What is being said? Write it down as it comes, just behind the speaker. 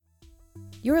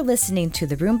You're listening to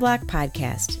the Room Block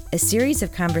Podcast, a series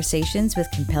of conversations with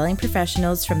compelling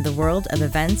professionals from the world of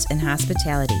events and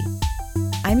hospitality.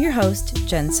 I'm your host,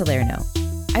 Jen Salerno.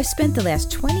 I've spent the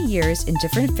last 20 years in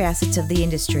different facets of the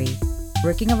industry,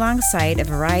 working alongside a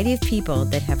variety of people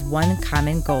that have one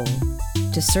common goal: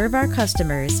 to serve our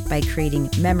customers by creating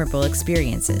memorable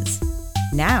experiences.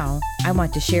 Now, I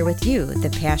want to share with you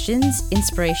the passions,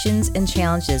 inspirations, and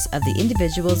challenges of the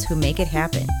individuals who make it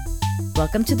happen.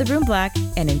 Welcome to the Room Block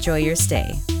and enjoy your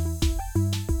stay.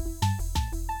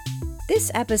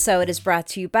 This episode is brought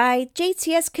to you by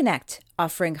JTS Connect,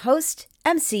 offering host,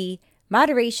 MC,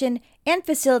 moderation, and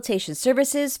facilitation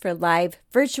services for live,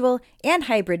 virtual, and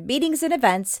hybrid meetings and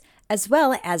events, as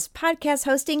well as podcast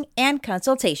hosting and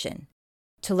consultation.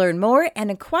 To learn more and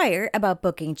inquire about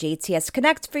booking JTS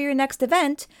Connect for your next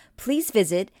event, please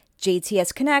visit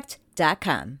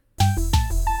jtsconnect.com.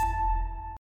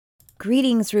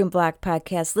 Greetings, Room Block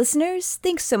Podcast listeners.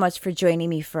 Thanks so much for joining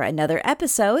me for another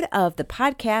episode of the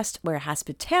podcast where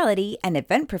hospitality and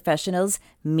event professionals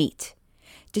meet.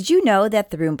 Did you know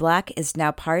that the Room Block is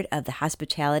now part of the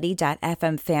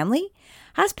Hospitality.fm family?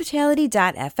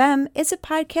 Hospitality.fm is a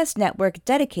podcast network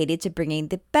dedicated to bringing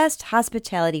the best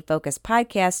hospitality-focused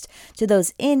podcasts to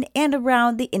those in and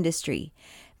around the industry.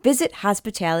 Visit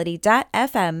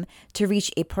hospitality.fm to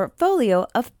reach a portfolio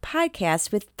of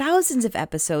podcasts with thousands of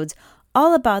episodes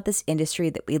all about this industry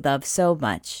that we love so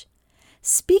much.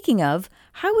 Speaking of,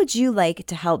 how would you like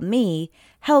to help me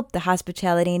help the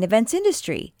hospitality and events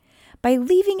industry? By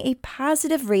leaving a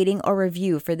positive rating or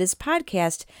review for this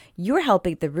podcast, you're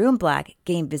helping the Room Block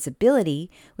gain visibility,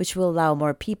 which will allow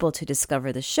more people to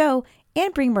discover the show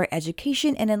and bring more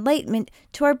education and enlightenment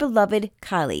to our beloved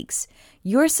colleagues.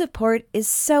 Your support is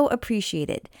so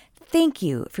appreciated. Thank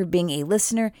you for being a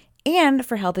listener and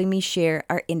for helping me share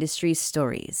our industry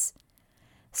stories.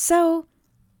 So,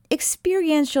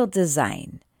 experiential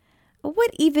design.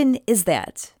 What even is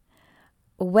that?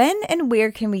 When and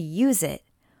where can we use it?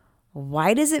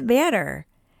 Why does it matter?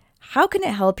 How can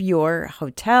it help your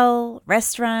hotel,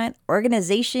 restaurant,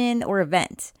 organization, or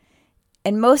event?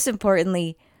 And most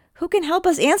importantly, who can help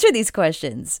us answer these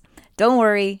questions? Don't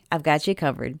worry, I've got you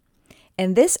covered.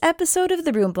 In this episode of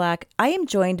The Room Block, I am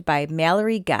joined by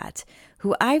Mallory Gott,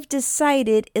 who I've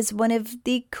decided is one of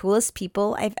the coolest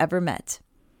people I've ever met.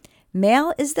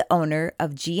 Mal is the owner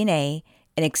of G&A,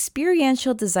 an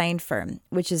experiential design firm,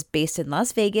 which is based in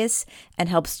Las Vegas and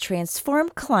helps transform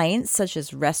clients such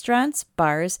as restaurants,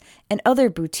 bars, and other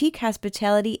boutique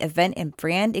hospitality event and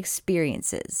brand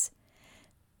experiences.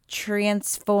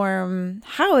 Transform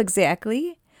how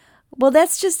exactly? Well,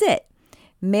 that's just it.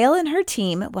 Mal and her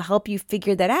team will help you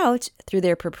figure that out through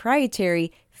their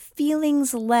proprietary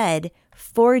feelings-led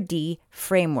 4D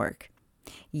framework.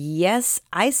 Yes,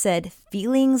 I said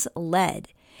feelings-led.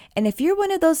 And if you're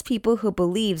one of those people who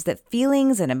believes that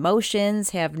feelings and emotions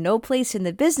have no place in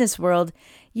the business world,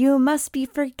 you must be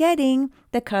forgetting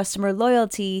that customer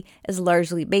loyalty is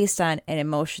largely based on an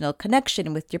emotional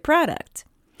connection with your product.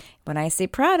 When I say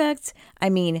product, I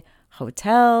mean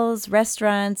hotels,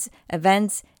 restaurants,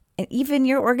 events, and even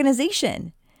your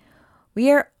organization. We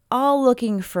are all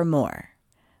looking for more.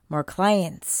 More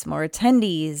clients, more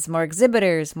attendees, more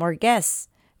exhibitors, more guests,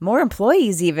 more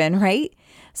employees even, right?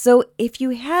 So if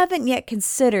you haven't yet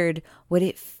considered what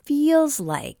it feels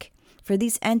like for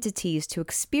these entities to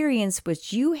experience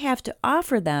what you have to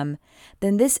offer them,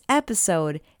 then this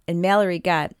episode and Mallory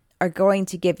Gott are going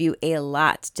to give you a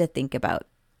lot to think about.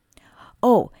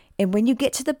 Oh, and when you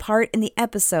get to the part in the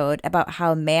episode about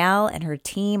how Mal and her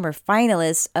team are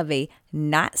finalists of a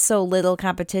not-so-little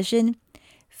competition,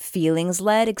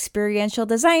 feelings-led experiential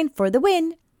design for the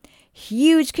win.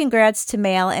 Huge congrats to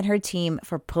Mal and her team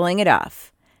for pulling it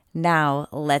off. Now,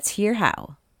 let's hear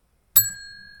how.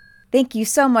 Thank you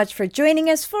so much for joining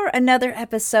us for another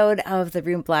episode of the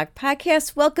Room Block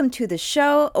Podcast. Welcome to the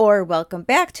show, or welcome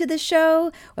back to the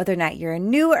show. Whether or not you're a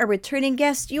new or returning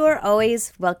guest, you are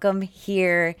always welcome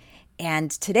here. And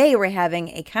today we're having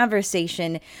a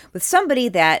conversation with somebody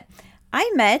that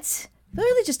I met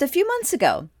really just a few months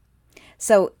ago.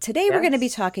 So today we're going to be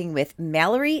talking with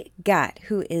Mallory Gott,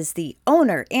 who is the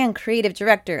owner and creative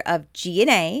director of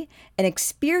G&A, an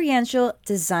experiential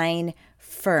design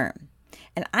firm.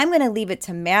 And I'm going to leave it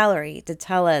to Mallory to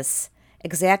tell us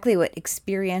exactly what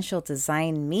experiential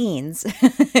design means.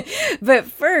 But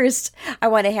first, I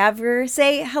want to have her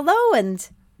say hello and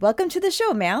welcome to the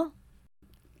show, Mal.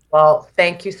 Well,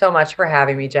 thank you so much for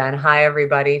having me, Jen. Hi,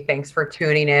 everybody. Thanks for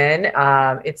tuning in.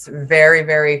 It's very,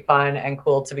 very fun and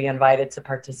cool to be invited to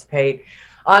participate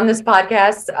on this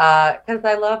podcast because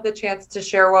I love the chance to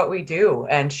share what we do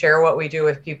and share what we do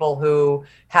with people who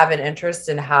have an interest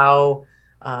in how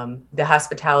the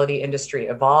hospitality industry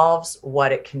evolves,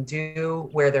 what it can do,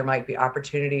 where there might be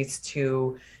opportunities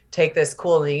to take this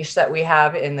cool niche that we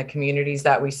have in the communities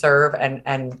that we serve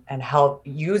and help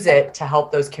use it to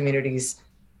help those communities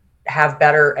have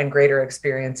better and greater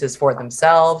experiences for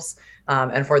themselves,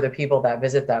 and for the people that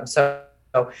visit them. So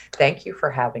thank you for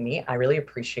having me. I really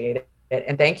appreciate it.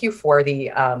 And thank you for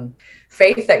the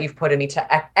faith that you've put in me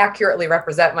to accurately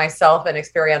represent myself in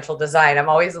experiential design. I'm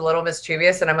always a little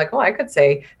mischievous and I'm like, oh, I could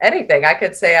say anything. I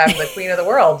could say I'm the queen of the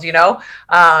world, you know?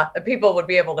 People would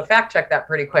be able to fact check that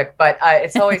pretty quick, but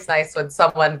it's always nice when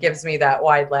someone gives me that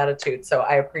wide latitude. So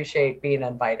I appreciate being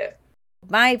invited.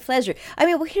 My pleasure. I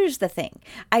mean, well, here's the thing.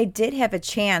 I did have a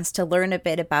chance to learn a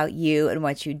bit about you and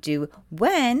what you do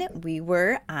when we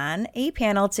were on a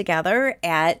panel together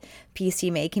at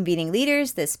PCMA Convening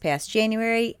Leaders this past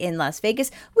January in Las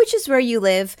Vegas, which is where you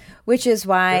live, which is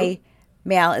why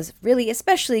Mal is really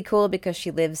especially cool because she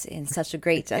lives in such a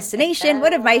great destination,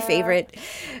 one of my favorite.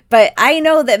 But I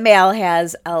know that Mal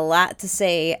has a lot to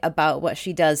say about what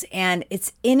she does, and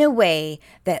it's in a way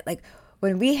that, like,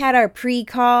 when we had our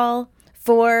pre-call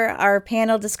for our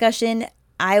panel discussion,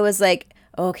 I was like,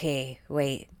 okay,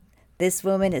 wait, this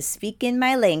woman is speaking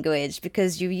my language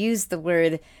because you use the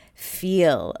word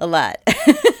feel a lot.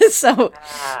 So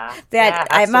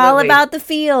I'm all about the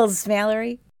feels,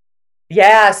 Mallory.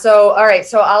 Yeah. So, all right.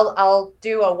 So I'll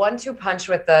do a 1-2 punch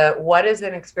with the, what is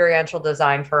an experiential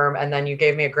design firm? And then you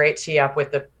gave me a great tee up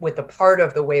with the part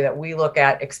of the way that we look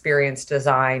at experience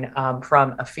design,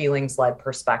 from a feelings led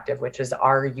perspective, which is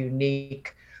our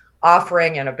unique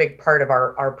offering and a big part of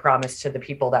our promise to the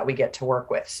people that we get to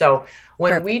work with. So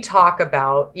when we talk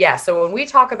about, when we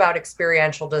talk about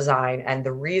experiential design, and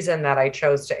the reason that I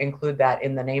chose to include that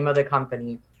in the name of the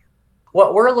company,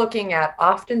 what we're looking at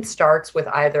often starts with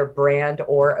either brand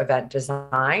or event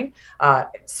design.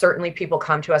 Certainly people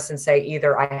come to us and say,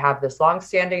 either I have this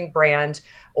longstanding brand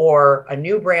or a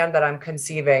new brand that I'm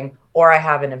conceiving, or I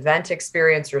have an event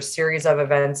experience or series of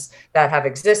events that have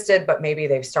existed, but maybe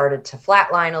they've started to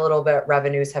flatline a little bit.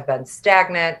 Revenues have been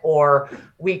stagnant, or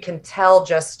we can tell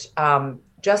just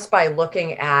by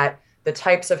looking at the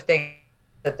types of things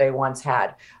that they once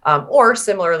had. Or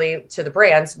similarly to the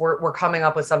brands, we're coming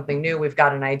up with something new. We've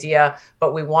got an idea,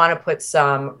 but we want to put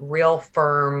some real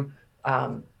firm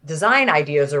design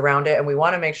ideas around it. And we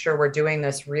want to make sure we're doing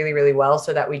this really, really well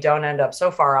so that we don't end up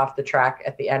so far off the track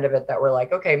at the end of it that we're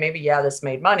like, okay, maybe, this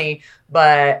made money,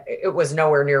 but it was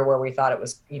nowhere near where we thought it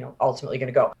was, ultimately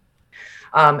going to go.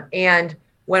 And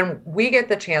when we get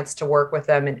the chance to work with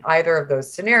them in either of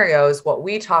those scenarios, what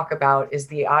we talk about is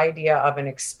the idea of an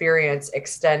experience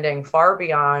extending far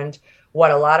beyond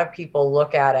what a lot of people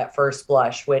look at first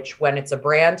blush, which, when it's a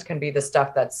brand, can be the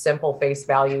stuff that's simple face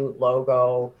value,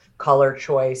 logo, color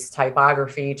choice,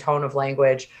 typography, tone of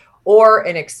language, or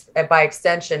by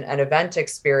extension, an event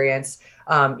experience.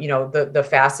 The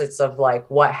facets of, like,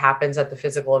 what happens at the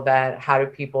physical event, how do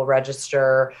people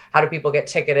register, how do people get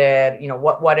ticketed,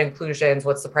 what inclusions,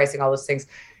 what's the pricing, all those things.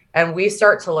 And we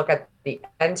start to look at the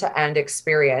end-to-end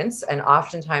experience, and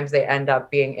oftentimes they end up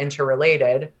being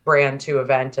interrelated, brand to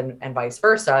event and vice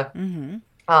versa.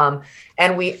 Mm-hmm.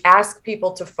 And we ask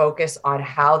people to focus on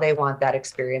how they want that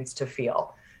experience to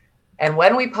feel. And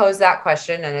when we pose that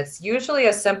question, and it's usually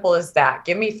as simple as that,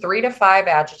 give me 3 to 5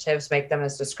 adjectives, make them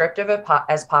as descriptive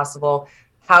as possible.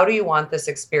 How do you want this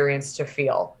experience to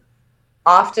feel?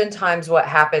 Oftentimes what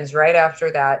happens right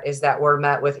after that is that we're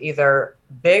met with either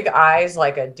big eyes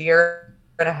like a deer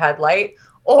in a headlight,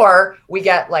 or we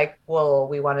get like, well,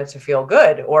 we want it to feel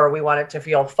good, or we want it to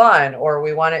feel fun, or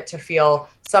we want it to feel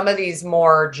some of these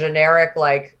more generic,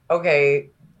 like,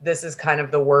 okay, this is kind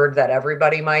of the word that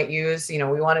everybody might use. We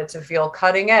want it to feel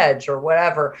cutting edge or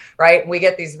whatever, right? We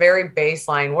get these very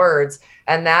baseline words.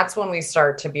 And that's when we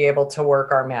start to be able to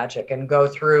work our magic and go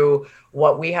through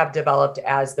what we have developed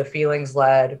as the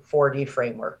feelings-led 4D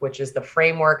framework, which is the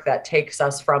framework that takes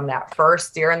us from that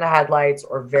first deer in the headlights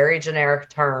or very generic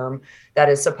term that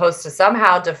is supposed to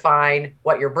somehow define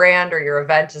what your brand or your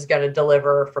event is going to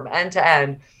deliver from end to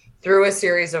end, through a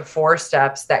series of 4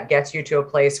 steps that gets you to a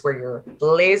place where you're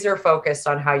laser focused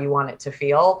on how you want it to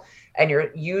feel. And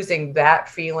you're using that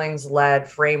feelings-led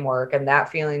framework and that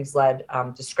feelings-led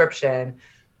description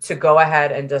to go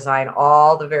ahead and design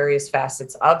all the various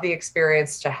facets of the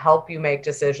experience to help you make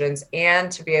decisions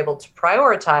and to be able to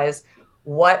prioritize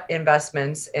what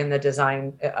investments in the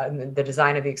design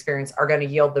of the experience are going to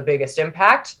yield the biggest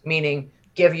impact, meaning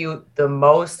give you the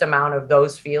most amount of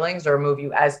those feelings or move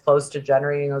you as close to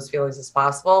generating those feelings as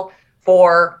possible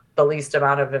for the least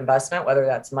amount of investment, whether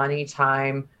that's money,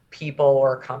 time, people,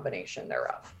 or a combination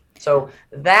thereof. So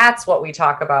that's what we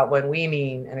talk about when we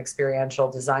mean an experiential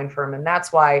design firm. And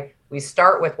that's why we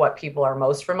start with what people are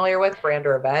most familiar with, brand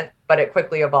or event, but it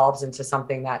quickly evolves into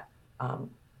something that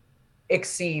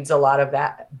exceeds a lot of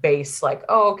that base, like,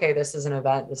 oh, okay, this is an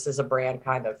event, this is a brand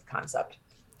kind of concept.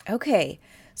 Okay.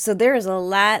 So there is a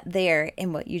lot there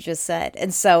in what you just said.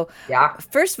 And so, Yeah.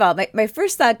 first of all, my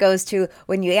first thought goes to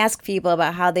when you ask people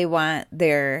about how they want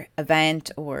their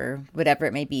event or whatever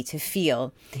it may be to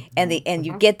feel, and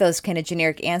you get those kind of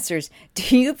generic answers,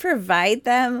 do you provide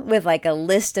them with like a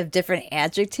list of different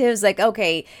adjectives? Like,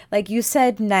 okay, like you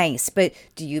said nice, but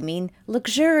do you mean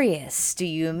luxurious? Do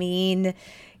you mean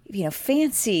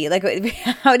fancy? Like,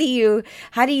 how do you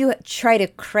try to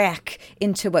crack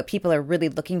into what people are really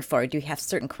looking for? Do you have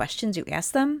certain questions you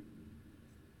ask them?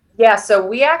 Yeah, so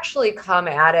we actually come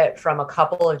at it from a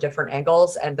couple of different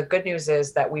angles. And the good news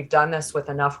is that we've done this with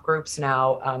enough groups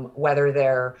now, whether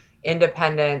they're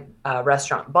independent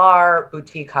restaurant bar,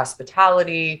 boutique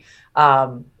hospitality,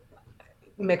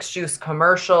 mixed use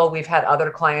commercial. We've had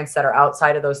other clients that are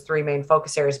outside of those three main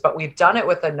focus areas, but we've done it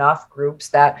with enough groups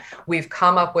that we've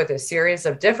come up with a series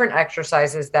of different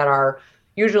exercises that are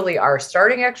usually our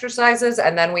starting exercises.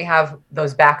 And then we have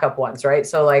those backup ones, right?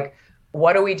 So like,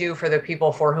 what do we do for the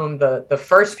people for whom the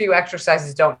first few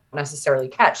exercises don't necessarily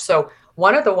catch? So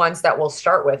one of the ones that we'll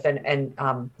start with,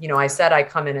 I said I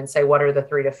come in and say, what are the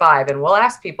 3 to 5? And we'll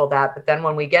ask people that. But then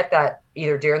when we get that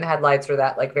either deer in the headlights or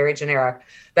that like very generic,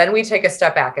 then we take a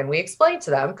step back and we explain to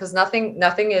them, because nothing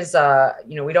is,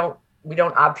 we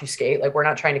don't obfuscate, like we're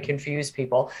not trying to confuse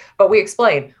people, but we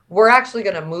explain, we're actually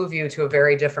going to move you to a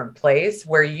very different place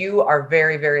where you are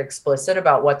very, very explicit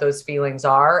about what those feelings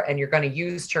are. And you're going to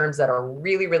use terms that are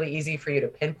really, really easy for you to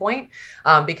pinpoint,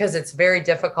 because it's very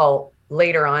difficult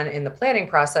later on in the planning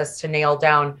process to nail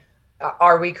down,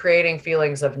 are we creating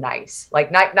feelings of nice?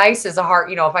 Like nice is a hard,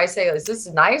 if I say, is this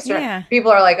nice? Yeah. People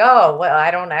are like, oh, well,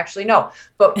 I don't actually know.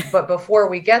 But before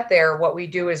we get there, what we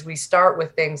do is we start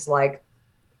with things like,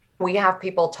 we have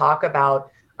people talk about,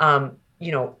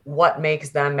 what makes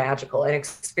them magical, an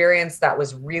experience that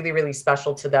was really, really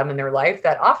special to them in their life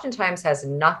that oftentimes has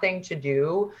nothing to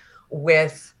do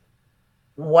with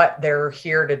what they're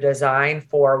here to design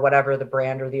for whatever the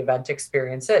brand or the event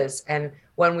experience is. And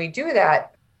when we do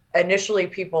that, initially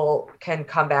people can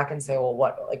come back and say, well,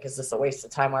 what, like, is this a waste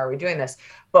of time? Why are we doing this?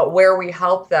 But where we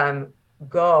help them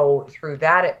go through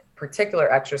that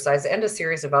particular exercise and a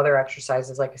series of other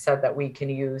exercises, like I said, that we can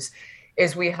use,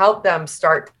 is we help them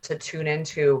start to tune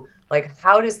into, like,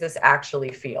 how does this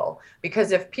actually feel?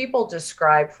 Because if people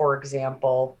describe, for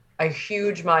example, a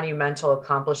huge monumental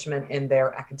accomplishment in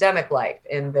their academic life,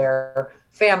 in their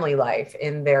family life,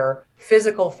 in their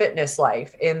physical fitness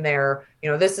life, in their,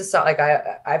 this is so, like,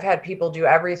 I've had people do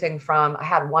everything from, I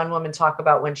had one woman talk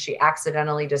about when she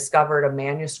accidentally discovered a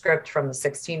manuscript from the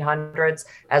 1600s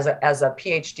as a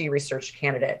PhD research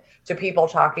candidate, to people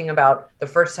talking about the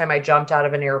first time I jumped out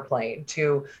of an airplane,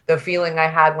 to the feeling I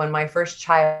had when my first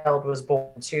child was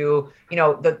born, to,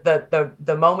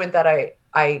 the moment that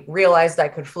I realized I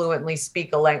could fluently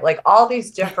speak a language, like all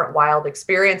these different wild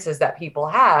experiences that people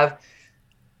have.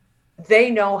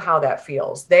 They know how that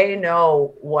feels. They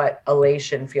know what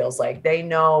elation feels like. They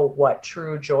know what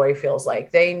true joy feels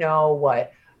like. They know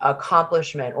what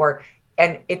accomplishment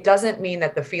and it doesn't mean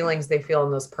that the feelings they feel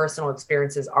in those personal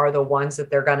experiences are the ones that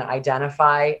they're going to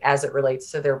identify as it relates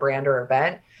to their brand or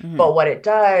event. Mm-hmm. But what it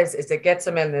does is it gets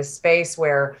them in this space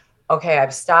where, okay,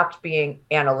 I've stopped being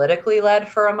analytically led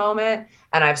for a moment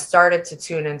and I've started to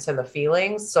tune into the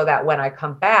feelings, so that when I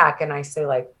come back and I say,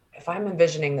 like, if I'm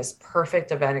envisioning this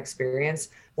perfect event experience,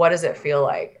 what does it feel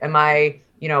like? Am I,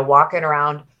 walking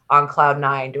around on cloud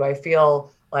 9? Do I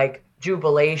feel like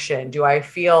jubilation? Do I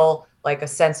feel like a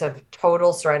sense of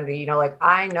total serenity? Like,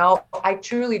 I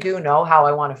truly do know how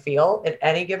I want to feel at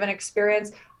any given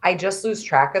experience. I just lose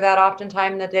track of that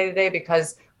oftentimes in the day-to-day,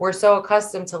 because we're so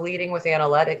accustomed to leading with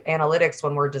analytics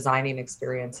when we're designing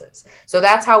experiences. So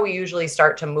that's how we usually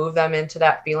start to move them into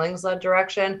that feelings-led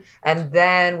direction. And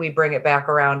then we bring it back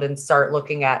around and start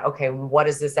looking at, okay, what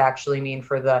does this actually mean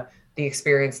for the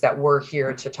experience that we're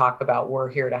here to talk about? We're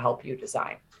here to help you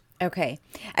design. Okay.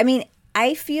 I mean,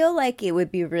 I feel like it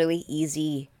would be really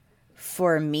easy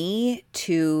for me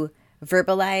to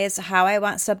verbalize how I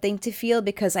want something to feel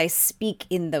because I speak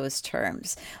in those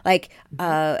terms. Like,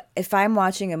 if I'm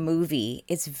watching a movie,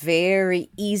 it's very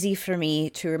easy for me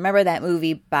to remember that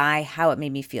movie by how it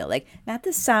made me feel. Like, not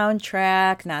the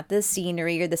soundtrack, not the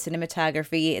scenery or the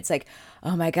cinematography. It's like,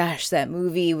 oh my gosh, that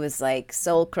movie was like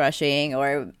soul crushing,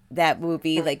 or that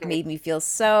movie like made me feel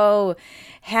so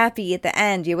happy at the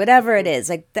end, whatever it is.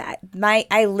 Like that,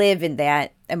 I live in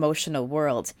that emotional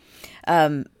world.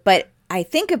 But I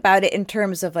think about it in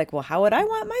terms of like, well, how would I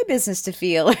want my business to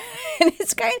feel? And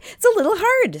it's a little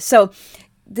hard. So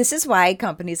this is why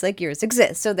companies like yours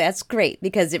exist. So that's great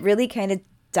because it really kind of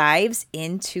dives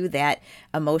into that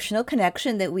emotional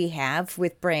connection that we have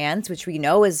with brands, which we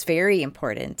know is very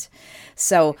important.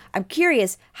 So I'm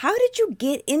curious, how did you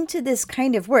get into this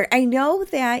kind of work? I know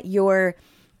that your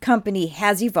company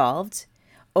has evolved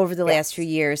over the last few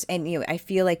years, and I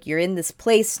feel like you're in this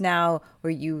place now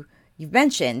where you've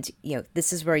mentioned,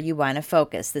 this is where you want to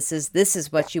focus. This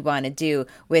is what you want to do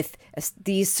with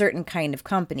these certain kind of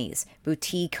companies,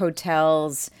 boutique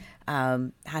hotels,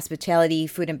 hospitality,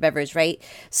 food and beverage, right?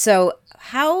 So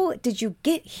how did you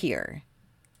get here?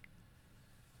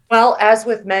 Well, as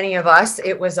with many of us,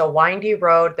 it was a windy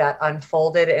road that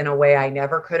unfolded in a way I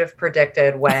never could have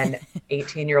predicted when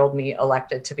 18-year-old me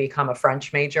elected to become a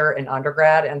French major in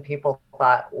undergrad. And people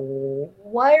thought,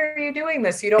 why are you doing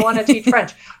this? You don't want to teach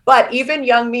French. But even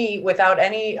young me, without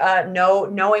any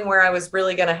knowing where I was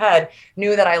really going to head,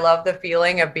 knew that I loved the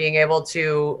feeling of being able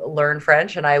to learn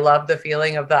French. And I loved the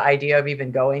feeling of the idea of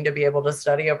even going to be able to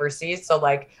study overseas. So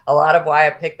like a lot of why I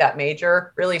picked that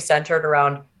major really centered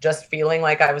around just feeling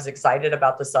like I was excited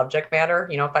about the subject matter.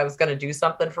 If I was going to do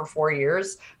something for 4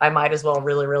 years, I might as well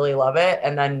really, really love it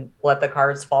and then let the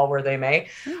cards fall where they may.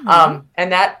 Mm-hmm.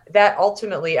 And that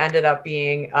ultimately ended up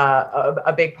being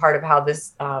a big part of how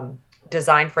this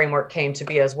design framework came to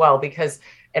be as well, because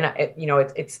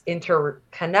it's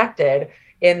interconnected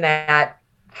in that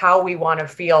how we want to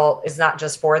feel is not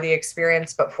just for the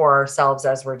experience, but for ourselves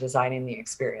as we're designing the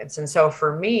experience. And so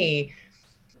for me,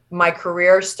 my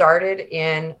career started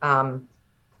in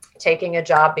taking a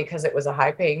job because it was a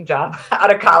high paying job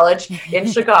out of college in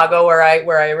Chicago, where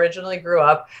I originally grew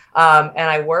up. And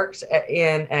I worked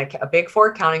in a big four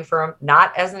accounting firm,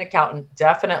 not as an accountant,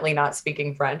 definitely not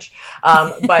speaking French.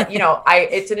 But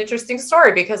it's an interesting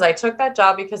story because I took that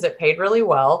job because it paid really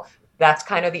well. That's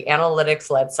kind of the analytics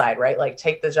led side, right? Like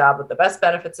take the job with the best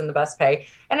benefits and the best pay.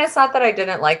 And it's not that I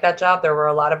didn't like that job. There were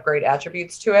a lot of great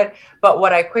attributes to it. But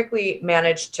what I quickly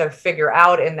managed to figure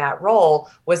out in that role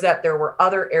was that there were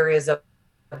other areas of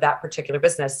that particular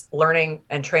business, learning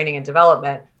and training and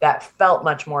development, that felt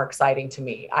much more exciting to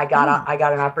me. I got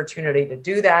an opportunity to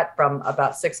do that from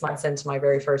about 6 months into my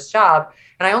very first job.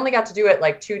 And I only got to do it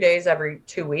like 2 days every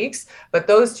 2 weeks. But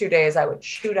those 2 days I would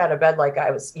shoot out of bed like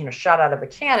I was, shot out of a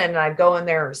cannon. And I'd go in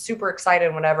there super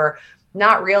excited, whatever,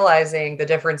 not realizing the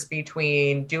difference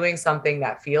between doing something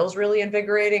that feels really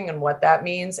invigorating and what that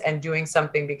means, and doing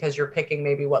something because you're picking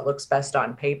maybe what looks best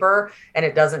on paper and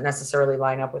it doesn't necessarily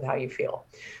line up with how you feel.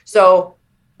 So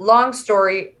long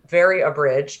story, very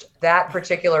abridged, that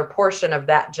particular portion of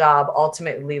that job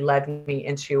ultimately led me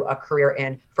into a career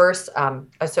in first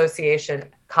association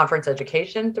conference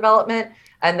education development,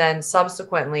 and then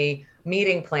subsequently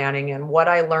meeting planning. And what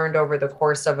I learned over the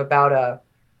course of about a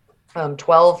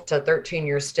 12 to 13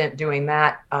 year stint doing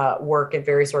that work at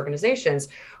various organizations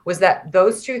was that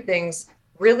those two things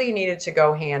really needed to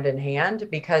go hand in hand,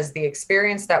 because the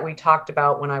experience that we talked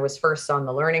about when I was first on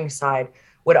the learning side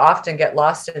would often get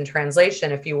lost in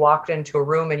translation if you walked into a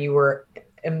room and you were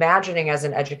imagining as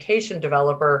an education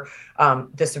developer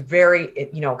this very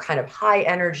kind of high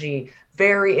energy,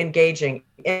 very engaging,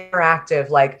 interactive,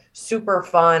 like super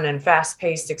fun and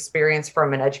fast-paced experience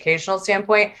from an educational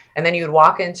standpoint. And then you'd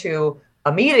walk into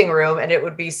a meeting room and it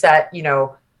would be set,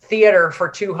 theater for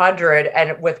 200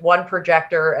 and with one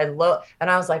projector and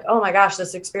I was like, oh my gosh,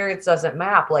 this experience doesn't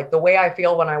map. Like the way I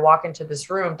feel when I walk into this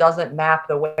room doesn't map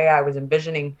the way I was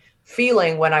envisioning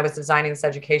feeling when I was designing this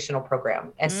educational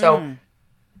program. And so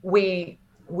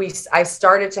I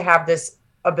started to have this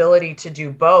ability to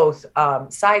do both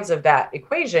sides of that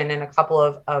equation in a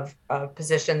couple of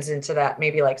positions into that,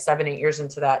 maybe like 7-8 years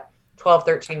into that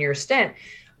 12-13 year stint.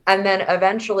 And then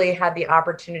eventually had the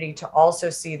opportunity to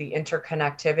also see the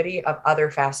interconnectivity of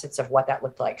other facets of what that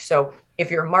looked like. So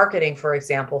if you're marketing, for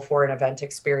example, for an event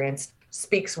experience,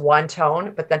 speaks one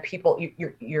tone, but then people,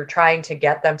 you're trying to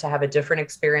get them to have a different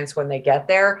experience when they get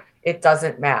there, it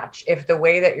doesn't match. If the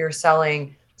way that you're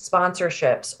selling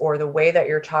sponsorships or the way that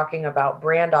you're talking about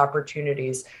brand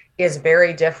opportunities is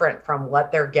very different from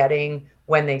what they're getting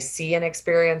when they see an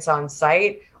experience on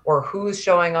site, or who's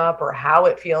showing up or how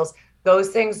it feels, those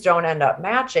things don't end up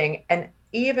matching. And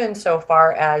even so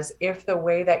far as if the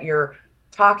way that you're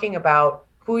talking about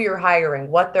who you're hiring,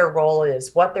 what their role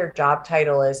is, what their job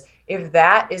title is, if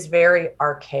that is very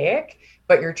archaic,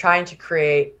 but you're trying to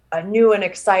create a new and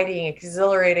exciting,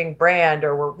 exhilarating brand,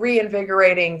 or we're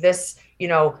reinvigorating this,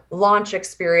 launch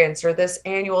experience or this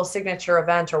annual signature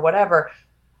event or whatever,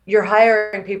 you're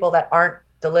hiring people that aren't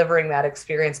delivering that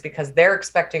experience because they're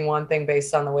expecting one thing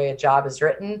based on the way a job is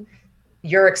written.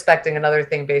 You're expecting another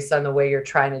thing based on the way you're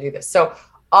trying to do this. So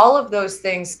all of those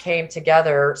things came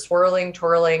together, swirling,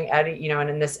 twirling, eddy, and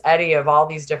in this eddy of all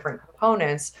these different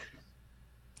components.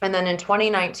 And then in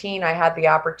 2019, I had the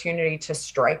opportunity to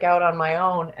strike out on my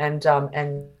own and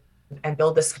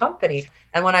build this company.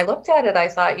 And when I looked at it, I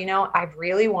thought, I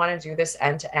really want to do this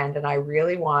end to end, and I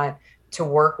really want to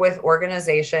work with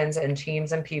organizations and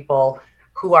teams and people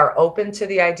who are open to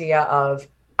the idea of,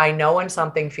 I know when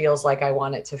something feels like I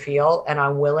want it to feel, and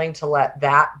I'm willing to let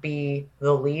that be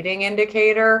the leading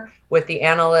indicator, with the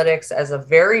analytics as a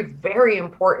very, very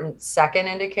important second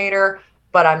indicator.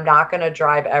 But I'm not going to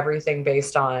drive everything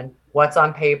based on what's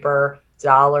on paper,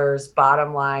 dollars,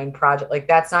 bottom line, project. Like,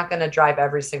 that's not going to drive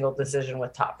every single decision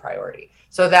with top priority.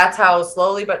 So that's how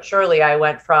slowly but surely I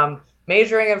went from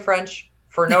majoring in French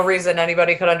for no reason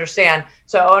anybody could understand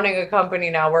to owning a company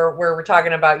now where we're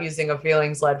talking about using a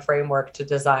feelings-led framework to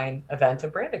design event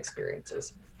and brand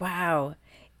experiences. Wow.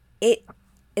 It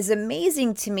is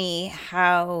amazing to me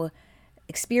how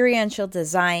experiential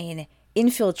design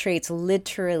infiltrates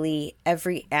literally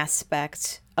every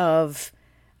aspect of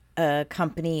a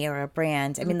company or a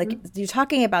brand. I mean, like, you're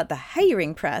talking about the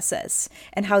hiring process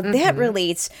and how that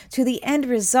relates to the end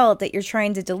result that you're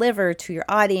trying to deliver to your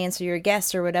audience or your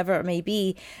guests or whatever it may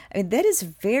be. I mean, that is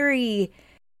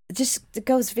it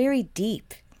goes very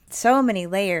deep, so many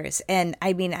layers. And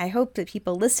I mean, I hope that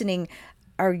people listening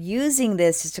are using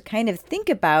this to kind of think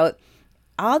about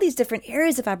all these different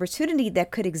areas of opportunity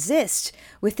that could exist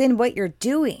within what you're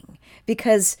doing,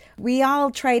 because we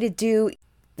all try to do,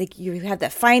 like, you have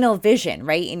that final vision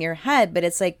right in your head, but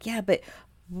it's like, yeah, but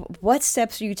what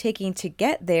steps are you taking to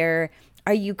get there?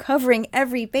 Are you covering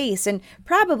every base? And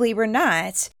probably we're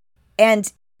not.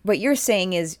 And what you're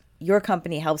saying is your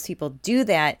company helps people do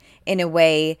that in a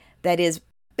way that is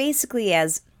basically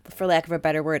as, for lack of a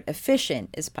better word,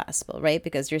 efficient as possible, right?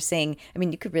 Because you're saying, I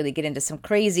mean, you could really get into some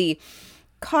crazy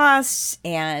costs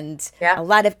and a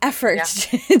lot of effort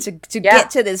to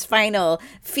get to this final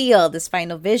feel, this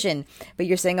final vision. But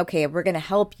you're saying, okay, we're going to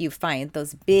help you find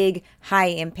those big, high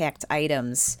impact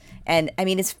items. And I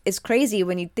mean, it's crazy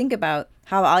when you think about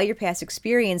how all your past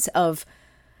experience of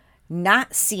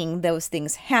not seeing those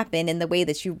things happen in the way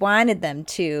that you wanted them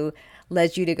to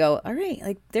led you to go, all right,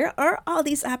 like, there are all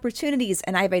these opportunities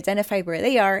and I've identified where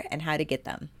they are and how to get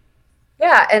them.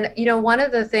 Yeah. And, one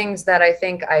of the things that I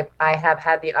think I have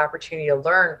had the opportunity to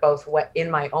learn, both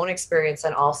in my own experience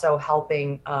and also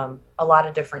helping a lot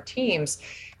of different teams,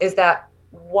 is that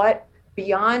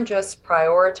beyond just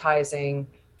prioritizing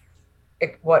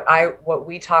what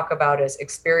we talk about as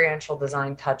experiential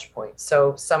design touch points.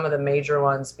 So some of the major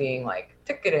ones being like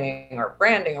ticketing or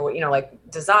branding, or, like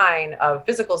design of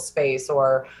physical space,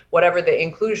 or whatever the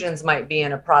inclusions might be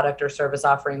in a product or service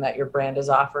offering that your brand is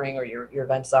offering, or your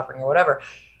event is offering, or whatever.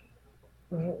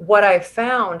 What I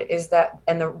found is that,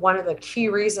 and one of the key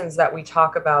reasons that we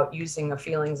talk about using a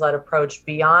feelings-led approach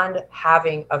beyond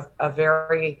having a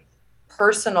very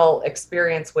personal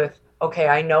experience with, okay,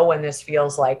 I know when this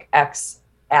feels like X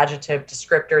adjective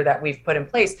descriptor that we've put in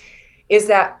place, is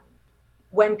that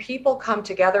when people come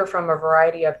together from a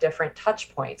variety of different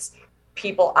touch points,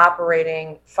 people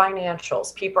operating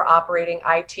financials, people operating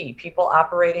IT, people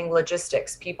operating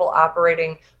logistics, people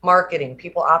operating marketing,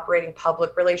 people operating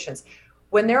public relations,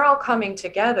 when they're all coming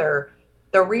together,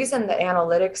 the reason the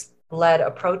analytics-led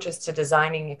approaches to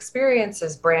designing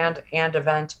experiences, brand and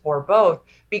event, or both,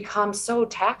 become so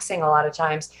taxing a lot of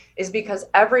times is because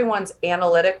everyone's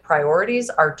analytic priorities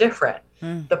are different.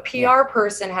 The PR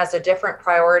person has a different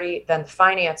priority than the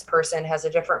finance person, has a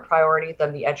different priority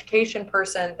than the education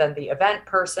person, than the event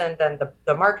person, than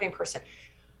the marketing person.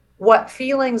 What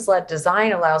feelings-led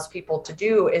design allows people to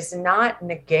do is not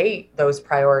negate those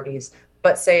priorities,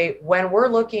 but say, when we're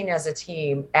looking as a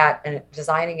team at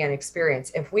designing an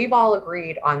experience, if we've all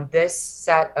agreed on this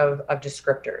set of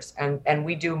descriptors, and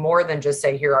we do more than just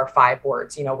say, here are 5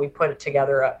 words, we put it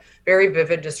together a very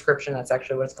vivid description. That's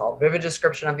actually what it's called, vivid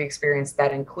description of the experience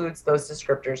that includes those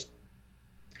descriptors.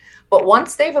 But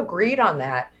once they've agreed on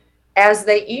that, as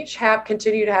they each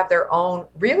continue to have their own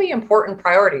really important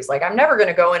priorities, like, I'm never going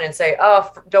to go in and say,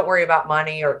 oh, don't worry about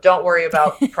money, or don't worry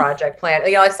about project plan.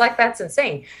 It's like, that's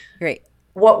insane. Right.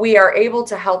 what we are able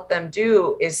to help them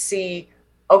do is see,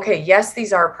 okay, yes,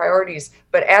 these are priorities,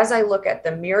 but as I look at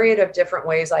the myriad of different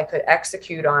ways I could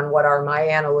execute on what are my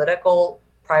analytical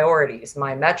priorities,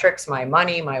 my metrics, my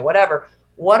money, my whatever,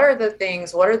 what are the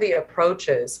things, what are the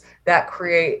approaches that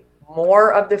create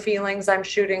more of the feelings I'm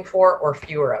shooting for or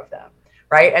fewer of them,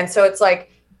 right? And so it's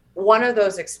like one of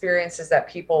those experiences that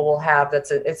people will have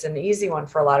it's an easy one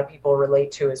for a lot of people to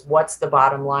relate to is what's the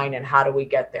bottom line and how do we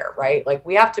get there, right? Like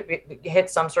we have to hit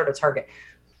some sort of target.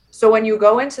 So when you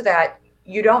go into that,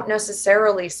 you don't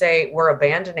necessarily say we're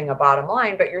abandoning a bottom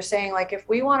line, but you're saying like, if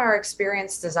we want our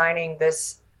experience designing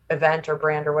this event or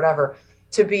brand or whatever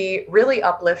to be really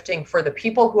uplifting for the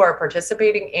people who are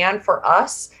participating and for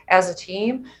us as a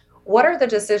team, what are the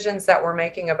decisions that we're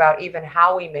making about even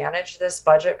how we manage this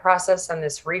budget process and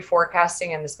this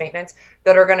reforecasting and this maintenance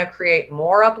that are going to create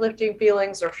more uplifting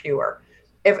feelings or fewer?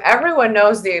 If everyone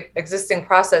knows the existing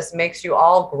process makes you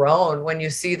all groan when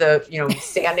you see the,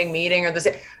 standing meeting or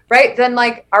the, right, then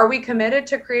like, are we committed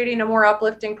to creating a more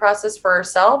uplifting process for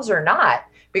ourselves or not?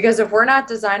 Because if we're not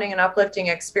designing an uplifting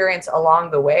experience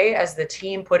along the way as the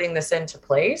team putting this into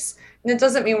place, and it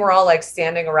doesn't mean we're all like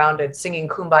standing around and singing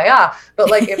kumbaya, but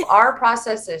like if our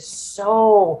process is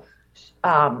so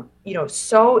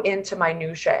so into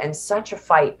minutia and such a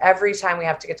fight every time we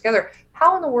have to get together,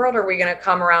 how in the world are we going to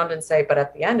come around and say, but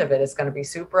at the end of it, it's going to be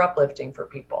super uplifting for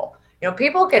people?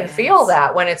 People can feel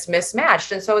that when it's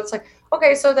mismatched. And so it's like,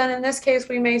 okay, so then in this case,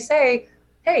 we may say,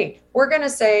 hey, we're going to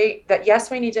say that,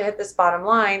 yes, we need to hit this bottom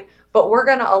line, but we're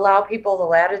going to allow people the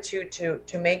latitude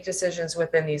to make decisions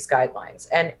within these guidelines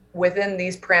and within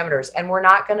these parameters. And we're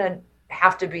not going to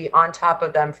have to be on top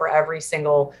of them for every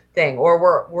single thing,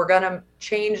 or we're going to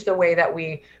change the way that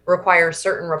we require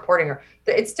certain reporting. Or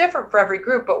it's different for every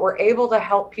group, but we're able to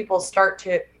help people start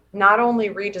to not only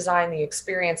redesign the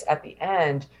experience at the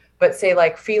end, but say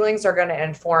like feelings are going to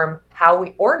inform how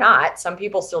we, or not, some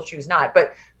people still choose not,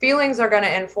 but feelings are going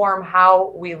to inform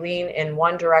how we lean in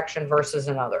one direction versus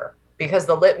another, because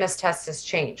the litmus test has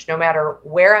changed. No matter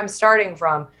where I'm starting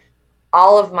from,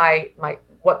 all of my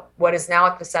what is now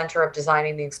at the center of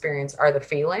designing the experience are the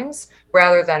feelings,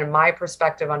 rather than my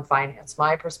perspective on finance,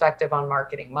 my perspective on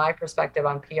marketing, my perspective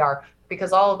on PR,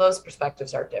 because all of those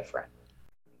perspectives are different.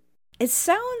 It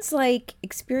sounds like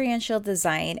experiential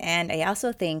design, and I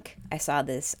also think I saw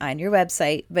this on your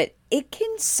website, but it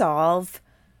can solve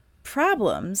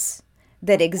problems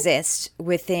that exist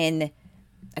within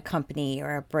a company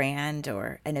or a brand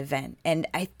or an event. And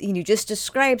you just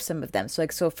described some of them.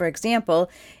 So for example,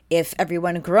 if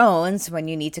everyone groans when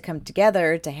you need to come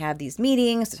together to have these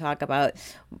meetings to talk about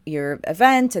your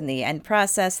event and the end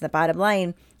process and the bottom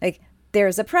line, like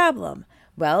there's a problem.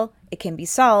 Well, it can be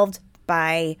solved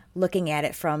by looking at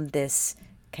it from this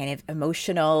kind of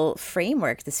emotional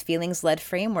framework, this feelings-led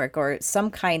framework, or some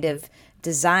kind of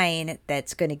design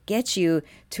that's going to get you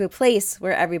to a place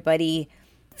where everybody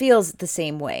feels the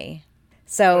same way.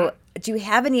 So do you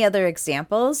have any other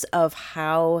examples of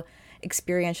how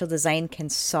experiential design can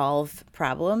solve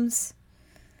problems?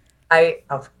 I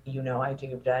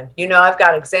do, Jen. I've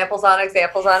got examples on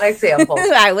examples on examples.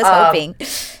 I was hoping.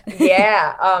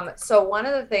 Yeah. So one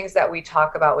of the things that we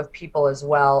talk about with people as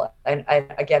well, and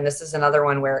again, this is another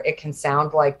one where it can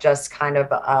sound like just kind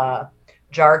of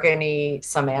jargony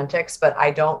semantics, but I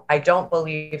don't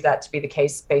believe that to be the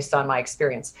case based on my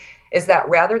experience, is that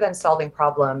rather than solving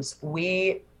problems,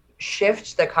 we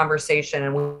shift the conversation,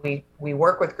 and we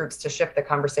work with groups to shift the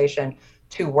conversation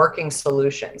to working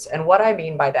solutions. And what I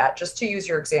mean by that, just to use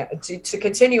your example, to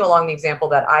continue along the example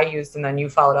that I used, and then you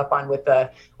followed up on with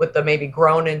the maybe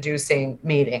groan-inducing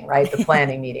meeting, right? The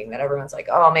planning meeting that everyone's like,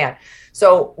 oh man.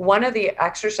 So one of the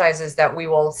exercises that we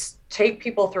will take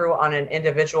people through on an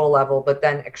individual level, but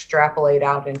then extrapolate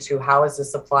out into how is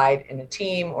this applied in a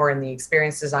team or in the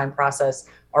experience design process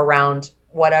around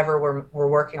whatever we're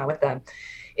working on with them,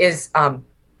 is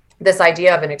this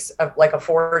idea of like a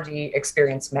 4D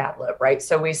experience Mad Lib, right?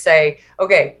 So we say,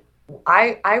 okay,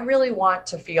 I really want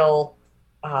to feel,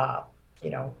 I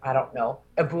don't know,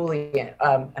 ebullient.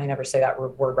 I never say that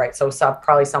word right. So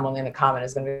probably someone in the comment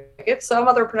is going to get some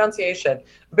other pronunciation.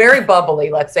 Very bubbly,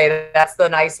 let's say. That's the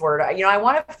nice word. I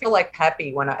want to feel like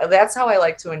peppy that's how I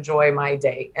like to enjoy my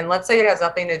day. And let's say it has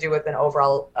nothing to do with an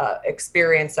overall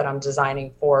experience that I'm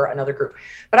designing for another group.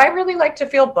 But I really like to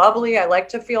feel bubbly. I like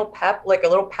to feel pep, like a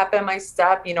little pep in my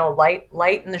step,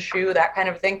 light in the shoe, that kind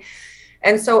of thing.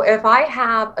 And so if I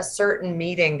have a certain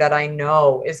meeting that I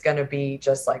know is going to be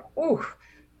just like, ooh,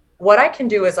 what I can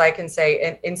do is I can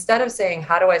say, instead of saying,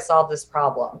 how do I solve this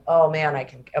problem? Oh man, I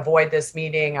can avoid this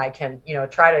meeting. I can,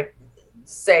 try to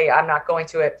say I'm not going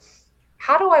to it.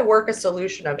 how do I work a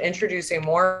solution of introducing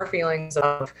more feelings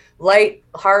of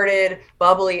light-hearted,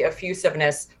 bubbly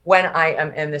effusiveness when I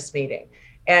am in this meeting?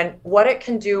 And what it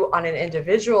can do on an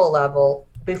individual level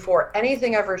before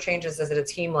anything ever changes as at a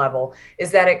team level is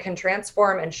that it can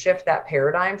transform and shift that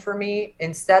paradigm for me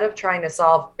instead of trying to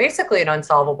solve basically an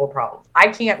unsolvable problem. I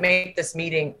can't make this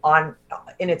meeting on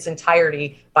in its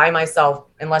entirety by myself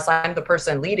unless I'm the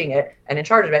person leading it and in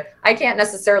charge of it. I can't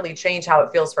necessarily change how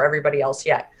it feels for everybody else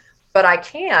yet. But I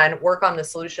can work on the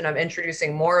solution of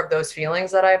introducing more of those feelings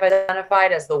that I've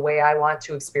identified as the way I want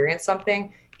to experience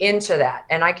something into that.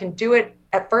 And I can do it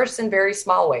at first in very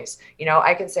small ways.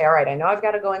 I can say, all right, I know I've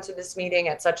got to go into this meeting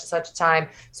at such and such a time.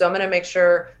 So I'm going to make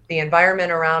sure the environment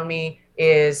around me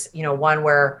is, one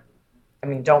where,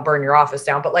 don't burn your office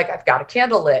down, but like I've got a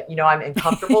candle lit, I'm in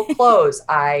comfortable clothes.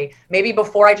 Maybe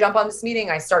before I jump on this meeting,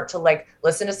 I start to like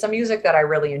listen to some music that I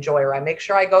really enjoy, or I make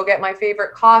sure I go get my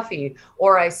favorite coffee,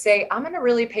 or I say, I'm going to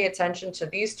really pay attention to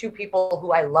these two people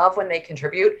who I love when they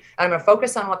contribute. And I'm going to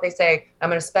focus on what they say. I'm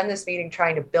going to spend this meeting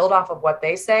trying to build off of what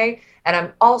they say. And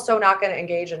I'm also not going to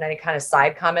engage in any kind of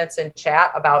side comments in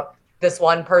chat about this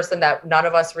one person that none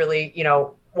of us really,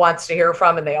 wants to hear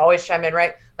from. And they always chime in,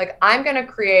 right? Like I'm going to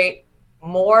create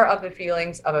more of the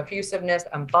feelings of effusiveness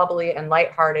and bubbly and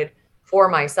lighthearted for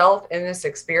myself in this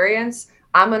experience.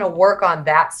 I'm going to work on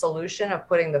that solution of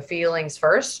putting the feelings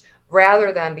first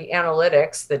rather than the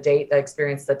analytics, the date, the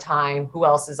experience, the time, who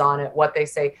else is on it, what they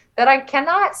say, that I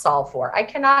cannot solve for. I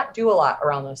cannot do a lot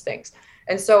around those things.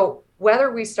 And so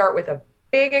whether we start with a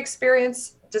big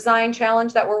experience design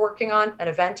challenge that we're working on, an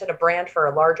event at a brand for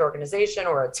a large organization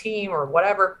or a team or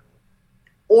whatever,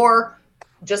 or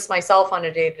just myself on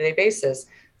a day-to-day basis,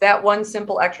 that one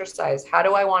simple exercise, how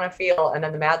do I want to feel? And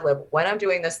then the Mad Lib, when I'm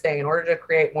doing this thing, in order to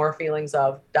create more feelings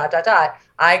of ...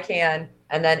 I can,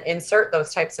 and then insert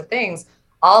those types of things.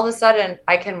 All of a sudden,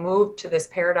 I can move to this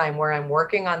paradigm where I'm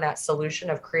working on that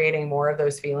solution of creating more of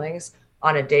those feelings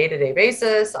on a day-to-day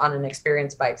basis, on an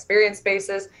experience by experience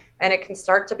basis. And it can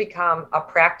start to become a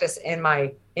practice in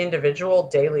my individual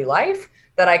daily life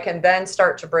that I can then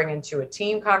start to bring into a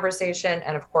team conversation.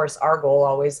 And of course, our goal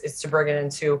always is to bring it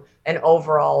into an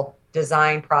overall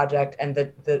design project and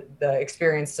the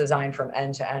experience design from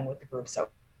end to end with the group. So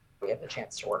we have the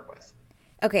chance to work with.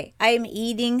 Okay, I'm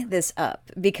eating this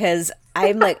up because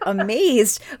I'm like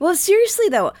amazed. Well, seriously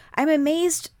though, I'm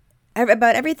amazed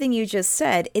about everything you just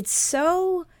said. It's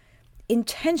so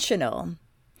intentional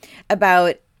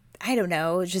about, I don't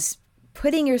know, just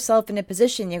putting yourself in a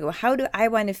position. You go, how do I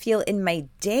want to feel in my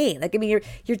day? Like,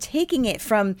 you're taking it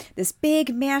from this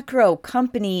big macro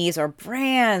companies or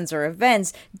brands or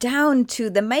events down to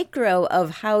the micro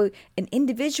of how an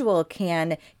individual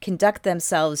can conduct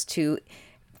themselves to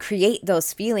create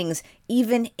those feelings,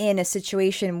 even in a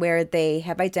situation where they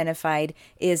have identified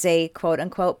is a quote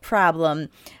unquote problem.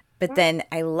 But then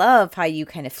I love how you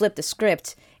kind of flip the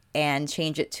script and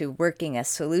change it to working a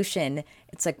solution.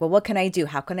 It's like, well, what can I do?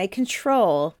 How can I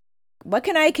control? What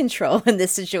can I control in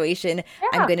this situation? Yeah.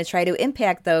 I'm going to try to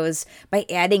impact those by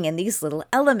adding in these little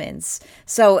elements.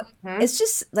 So it's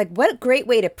just like, what a great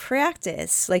way to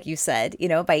practice, like you said,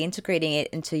 by integrating it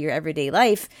into your everyday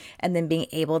life and then being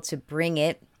able to bring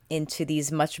it into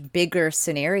these much bigger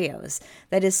scenarios.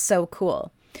 That is so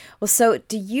cool. Well, so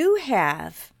do you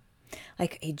have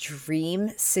like a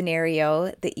dream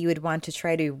scenario that you would want to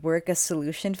try to work a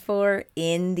solution for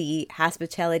in the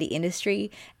hospitality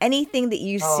industry? Anything that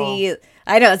you see?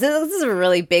 I know this is a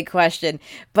really big question,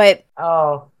 but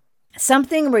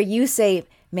something where you say,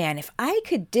 man, if I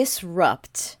could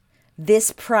disrupt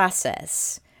this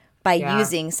process by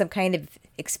using some kind of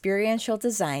experiential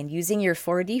design, using your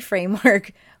 4D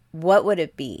framework, what would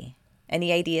it be?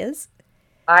 Any ideas?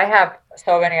 I have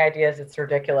so many ideas. It's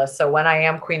ridiculous. So when I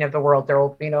am queen of the world, there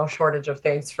will be no shortage of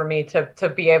things for me to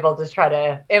be able to try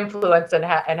to influence and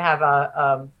have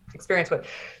a experience with.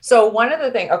 So one of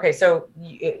the things, so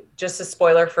just a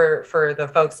spoiler for the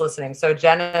folks listening. So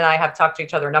Jen and I have talked to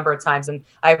each other a number of times, and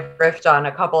I've riffed on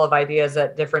a couple of ideas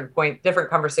at different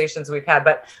conversations we've had.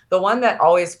 But the one that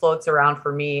always floats around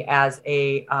for me as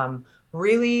a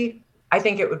really, I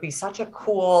think it would be such a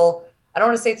cool, I don't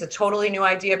want to say it's a totally new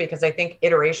idea, because I think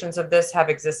iterations of this have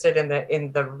existed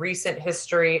in the recent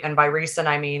history. And by recent,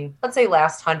 I mean, let's say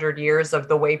last 100 years of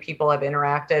the way people have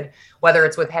interacted, whether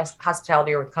it's with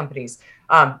hospitality or with companies.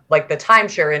 Like the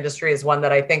timeshare industry is one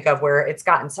that I think of, where it's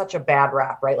gotten such a bad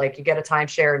rap, right? Like you get a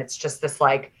timeshare and it's just this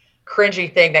like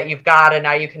cringy thing that you've got, and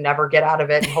now you can never get out of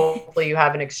it. And hopefully you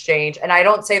have an exchange. And I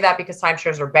don't say that because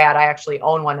timeshares are bad. I actually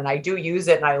own one and I do use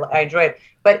it and I enjoy it.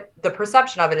 But the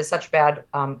perception of it is such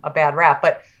a bad rap.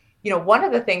 But one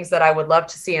of the things that I would love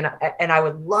to see, and I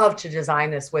would love to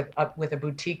design this with a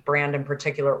boutique brand in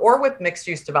particular, or with mixed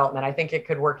use development. I think it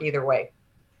could work either way.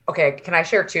 Okay, can I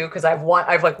share two? Because I've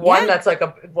like one that's like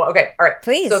okay, all right. So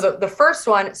Please. the first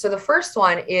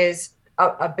one is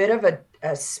a bit of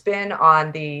a spin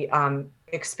on the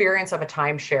experience of a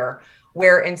timeshare,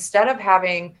 where instead of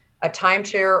having a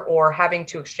timeshare or having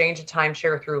to exchange a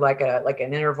timeshare through like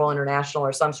an Interval International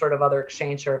or some sort of other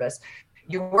exchange service,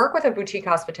 you work with a boutique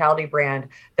hospitality brand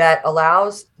that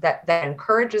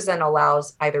encourages and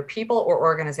allows either people or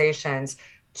organizations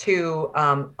to,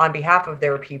 on behalf of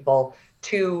their people,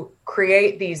 to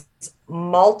create these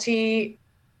multi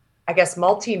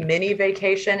mini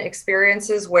vacation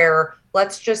experiences where,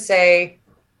 let's just say,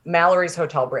 Mallory's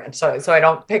hotel brand. So I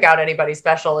don't pick out anybody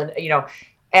special,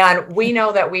 and we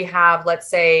know that we have, let's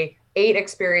say, 8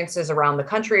 experiences around the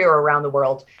country or around the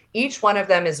world. Each one of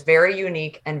them is very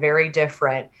unique and very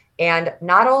different. And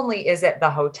not only is it the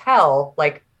hotel,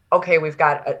 like, okay, we've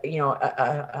got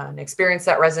an experience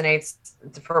that resonates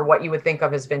for what you would think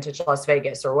of as vintage Las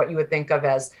Vegas, or what you would think of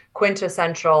as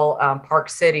quintessential Park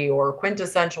City, or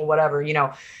quintessential whatever,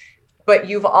 but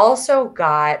you've also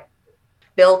got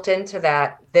built into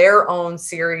that their own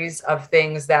series of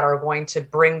things that are going to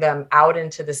bring them out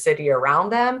into the city around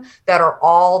them, that are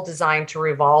all designed to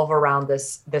revolve around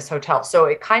this hotel. So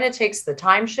it kind of takes the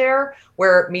timeshare,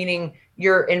 where, meaning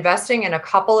you're investing in a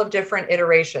couple of different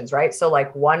iterations, right? So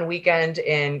like one weekend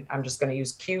in, I'm just going to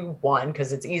use Q1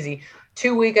 because it's easy,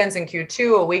 2 weekends in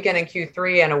Q2, a weekend in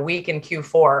Q3, and a week in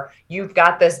Q4. You've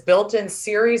got this built-in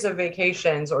series of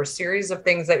vacations or series of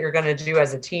things that you're going to do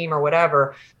as a team or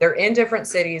whatever. They're in different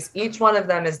cities. Each one of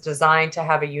them is designed to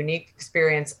have a unique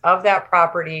experience of that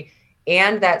property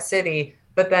and that city.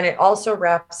 But then it also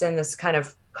wraps in this kind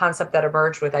of concept that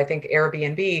emerged with, I think,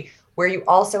 Airbnb, where you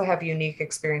also have unique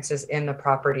experiences in the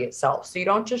property itself. So you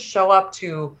don't just show up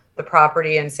to the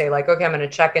property and say, like, okay, I'm going to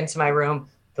check into my room.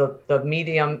 The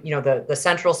medium, the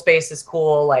central space is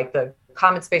cool, like the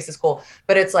common space is cool,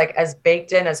 but it's like as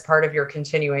baked in as part of your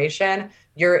continuation.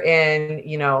 You're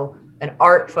in, an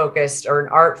art focused or an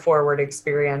art forward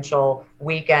experiential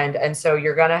weekend. And so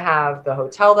you're going to have the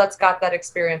hotel that's got that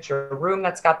experience, your room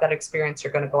that's got that experience.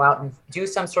 You're going to go out and do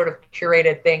some sort of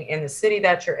curated thing in the city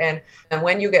that you're in. And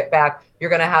when you get back, you're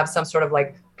going to have some sort of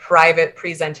like private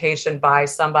presentation by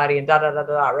somebody and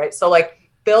right? So like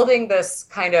building this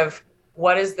kind of,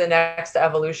 what is the next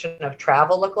evolution of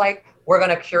travel look like? We're going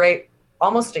to curate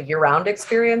almost a year-round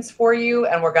experience for you,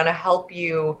 and we're going to help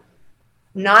you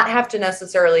not have to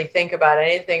necessarily think about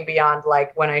anything beyond,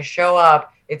 like, when I show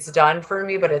up, it's done for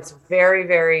me, but it's very,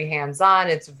 very hands-on.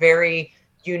 It's very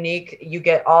unique. You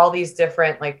get all these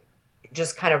different, like,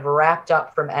 just kind of wrapped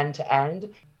up from end to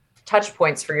end touch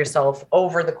points for yourself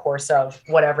over the course of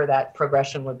whatever that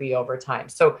progression would be over time.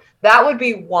 So that would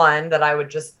be one that I would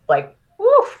just like,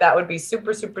 woof, that would be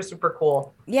super, super, super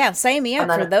cool. Yeah, sign me up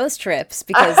for those trips,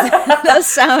 because those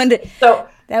sound, so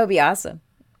that would be awesome.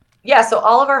 Yeah, so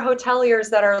all of our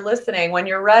hoteliers that are listening, when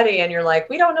you're ready and you're like,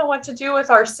 we don't know what to do with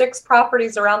our 6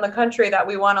 properties around the country that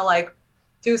we want to like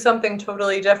do something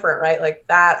totally different, right? Like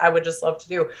that, I would just love to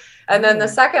do. And then the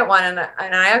second one, and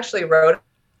I actually wrote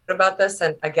about this,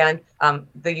 and again,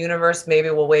 the universe maybe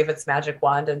will wave its magic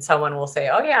wand and someone will say,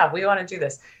 oh yeah, we want to do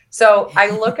this. So I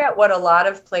look at what a lot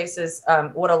of places,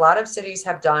 what a lot of cities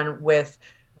have done with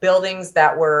buildings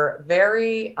that were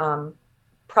very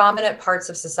prominent parts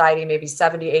of society, maybe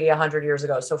 70, 80, 100 years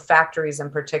ago. So factories in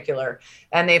particular,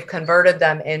 and they've converted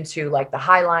them into like the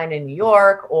High Line in New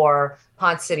York, or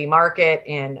Ponce City Market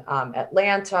in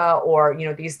Atlanta, or,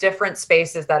 these different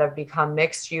spaces that have become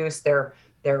mixed use. They're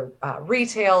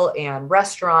retail and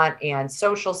restaurant and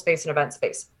social space and event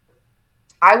space.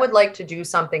 I would like to do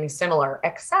something similar,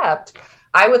 except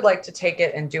I would like to take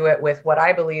it and do it with what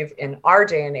I believe in our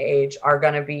day and age are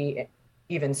going to be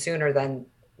even sooner than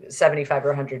 75 or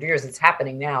 100 years. It's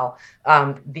happening now.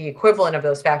 The equivalent of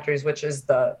those factories, which is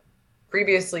the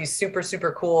previously super,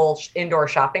 super cool indoor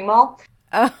shopping mall.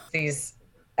 Oh. These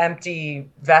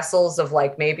empty vessels of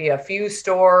like maybe a few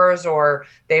stores, or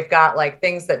they've got like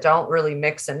things that don't really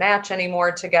mix and match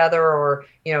anymore together, or,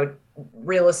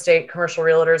 real estate, commercial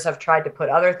realtors have tried to put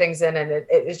other things in and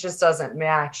it just doesn't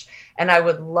match. And I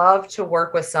would love to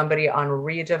work with somebody on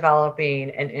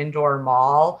redeveloping an indoor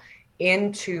mall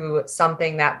into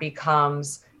something that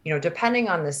becomes, depending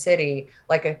on the city,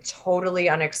 like a totally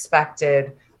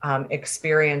unexpected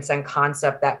experience and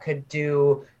concept that could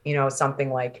do,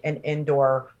 something like an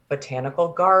indoor botanical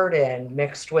garden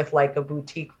mixed with like a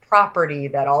boutique property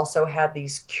that also had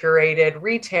these curated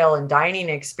retail and dining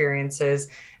experiences,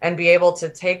 and be able to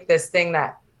take this thing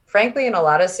that frankly in a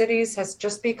lot of cities has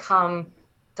just become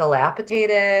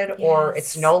dilapidated, or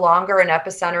it's Yes. no longer an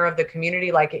epicenter of the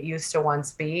community like it used to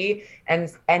once be, and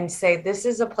say this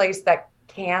is a place that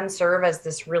can serve as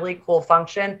this really cool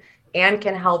function and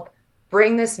can help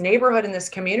bring this neighborhood and this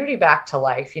community back to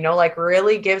life, like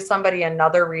really give somebody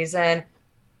another reason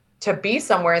to be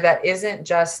somewhere that isn't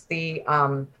just the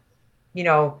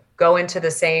go into the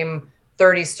same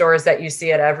 30 stores that you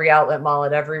see at every outlet mall,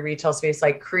 at every retail space.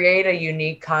 Like, create a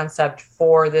unique concept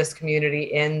for this community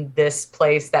in this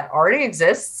place that already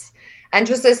exists and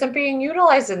just isn't being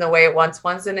utilized in the way it once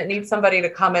was, and it needs somebody to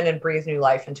come in and breathe new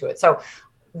life into it. So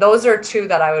those are two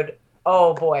that I would,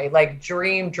 oh boy, like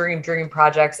dream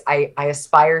projects. I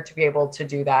aspire to be able to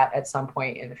do that at some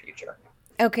point in the future.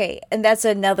 Okay, and that's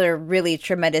another really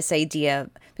tremendous idea,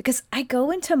 because I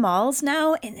go into malls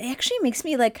now and it actually makes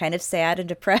me like kind of sad and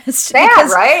depressed Sad,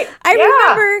 because right? I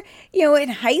Yeah. remember, in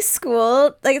high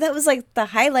school, like that was like the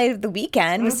highlight of the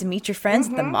weekend was to meet your friends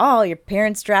at the mall. Your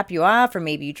parents drop you off, or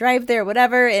maybe you drive there,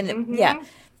 whatever. And yeah,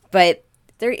 but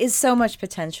there is so much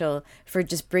potential for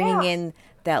just bringing Yeah. in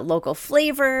that local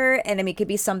flavor. And I mean, it could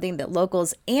be something that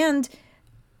locals and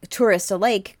tourists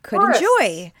alike could Tourists.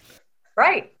 enjoy.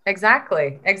 Right.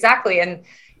 Exactly.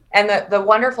 And the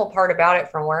wonderful part about it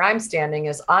from where I'm standing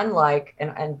is, unlike,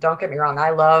 and don't get me wrong,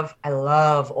 I love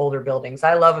older buildings.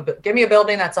 Give me a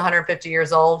building that's 150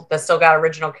 years old that's still got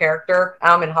original character.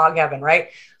 I'm in hog heaven, right?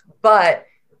 But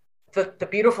the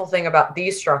beautiful thing about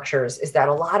these structures is that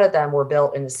a lot of them were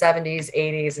built in the 70s,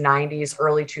 80s, 90s,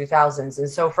 early 2000s. And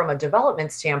so from a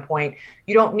development standpoint,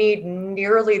 you don't need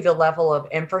nearly the level of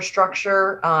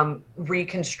infrastructure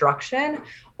reconstruction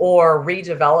or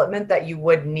redevelopment that you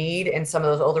would need in some of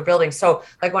those older buildings. So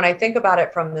like, when I think about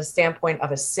it from the standpoint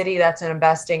of a city that's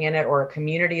investing in it, or a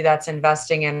community that's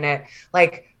investing in it,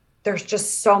 like, there's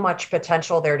just so much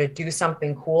potential there to do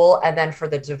something cool. And then for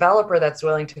the developer that's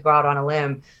willing to go out on a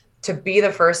limb to be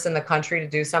the first in the country to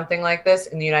do something like this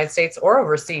in the United States or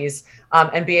overseas,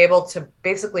 and be able to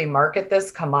basically market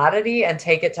this commodity and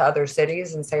take it to other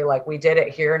cities and say, like, we did it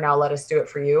here, now let us do it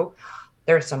for you.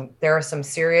 There are some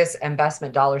serious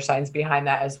investment dollar signs behind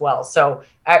that as well. So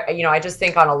I just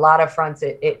think on a lot of fronts,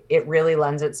 it really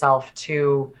lends itself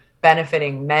to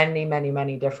benefiting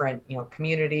many different,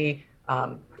 community,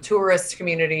 tourist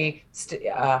community,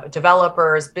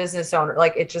 developers, business owners.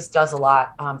 Like, it just does a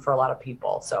lot for a lot of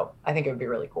people. So I think it would be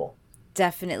really cool.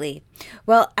 Definitely.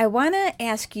 Well, I want to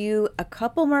ask you a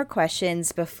couple more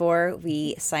questions before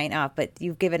we sign off, but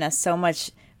you've given us so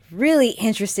much really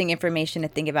interesting information to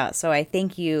think about. So I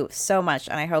thank you so much.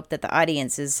 And I hope that the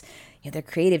audience is, their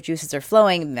creative juices are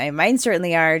flowing. Mine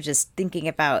certainly are, just thinking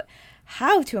about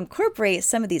how to incorporate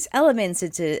some of these elements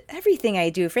into everything I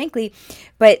do, frankly.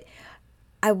 But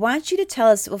I want you to tell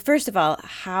us, well, first of all,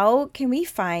 how can we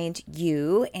find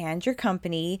you and your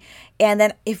company? And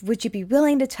then would you be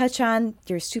willing to touch on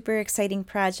your super exciting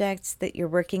projects that you're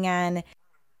working on?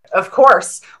 Of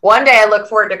course. One day I look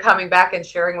forward to coming back and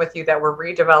sharing with you that we're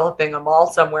redeveloping a mall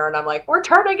somewhere. And I'm like, we're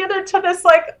turning it into this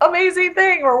like amazing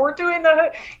thing, or we're doing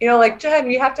like, Jen,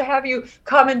 we have to have you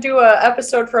come and do a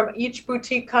episode from each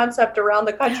boutique concept around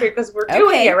the country, because we're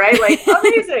doing it, right? Like,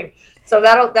 amazing. So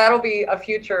that'll be a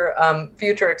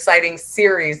future exciting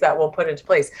series that we'll put into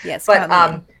place. Yes. But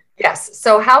yes.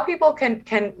 So how people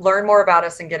can learn more about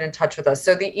us and get in touch with us.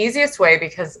 So the easiest way,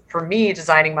 because for me,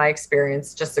 designing my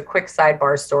experience, just a quick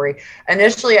sidebar story.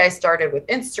 Initially, I started with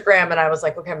Instagram, and I was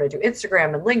like, okay, I'm going to do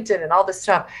Instagram and LinkedIn and all this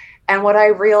stuff. And what I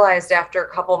realized after a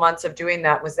couple months of doing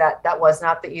that was that was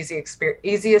not the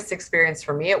easiest experience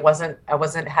for me. I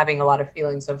wasn't having a lot of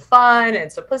feelings of fun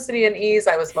and simplicity and ease.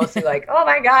 I was mostly like, oh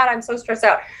my God, I'm so stressed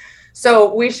out.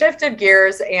 So we shifted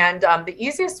gears, and the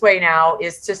easiest way now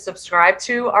is to subscribe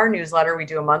to our newsletter. We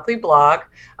do a monthly blog.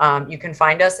 You can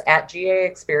find us at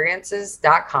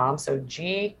gaexperiences.com. So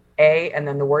GA and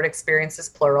then the word experiences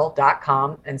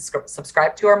plural.com, and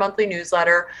subscribe to our monthly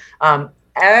newsletter.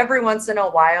 Every once in a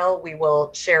while, we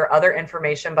will share other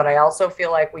information, but I also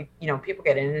feel like people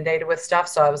get inundated with stuff.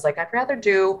 So I was like, I'd rather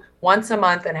do once a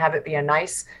month and have it be a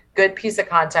nice, good piece of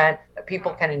content that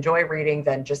people can enjoy reading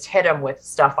than just hit them with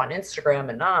stuff on Instagram.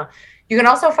 And you can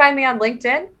also find me on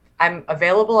LinkedIn. I'm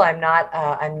available. I'm not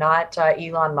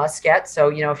Elon Musk yet. So,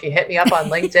 if you hit me up on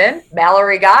LinkedIn,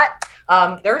 Mallory Gott,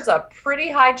 there's a pretty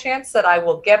high chance that I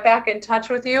will get back in touch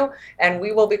with you, and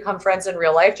we will become friends in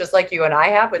real life, just like you and I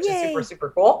have, which is super,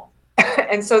 super cool.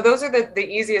 And so those are the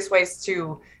easiest ways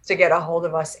to get a hold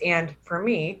of us. And for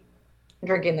me,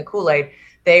 drinking the Kool-Aid,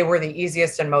 they were the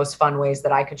easiest and most fun ways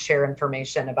that I could share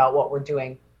information about what we're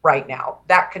doing right now.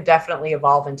 That could definitely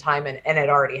evolve in time, and it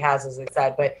already has, as I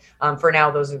said. But for now,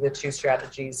 those are the two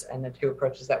strategies and the two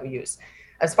approaches that we use.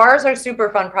 As far as our super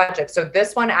fun project, so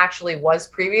this one actually was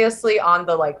previously on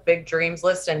the like big dreams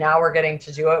list, and now we're getting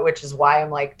to do it, which is why I'm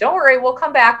like, don't worry, we'll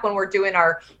come back when we're doing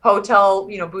our hotel,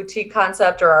 boutique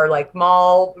concept or our like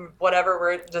mall, whatever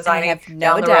we're I designing have no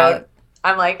down the road. doubt.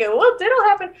 I'm like, well, it'll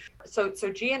happen. So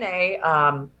G&A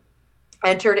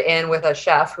entered in with a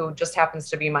chef who just happens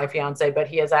to be my fiance, but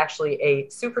he is actually a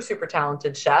super, super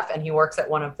talented chef, and he works at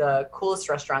one of the coolest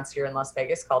restaurants here in Las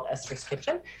Vegas called Esther's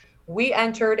Kitchen. We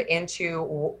entered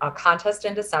into a contest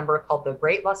in December called the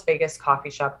Great Las Vegas Coffee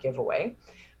Shop Giveaway.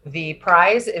 The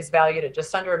prize is valued at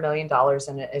just under $1 million,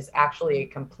 and it is actually a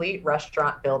complete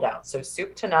restaurant build out. So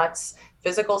soup to nuts,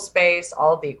 physical space,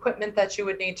 all of the equipment that you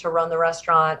would need to run the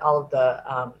restaurant, all of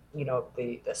the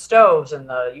the stoves and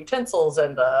the utensils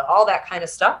and all that kind of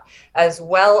stuff, as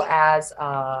well as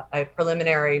a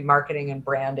preliminary marketing and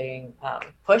branding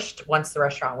pushed once the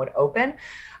restaurant would open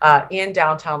in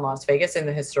downtown Las Vegas, in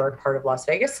the historic part of Las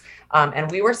Vegas. And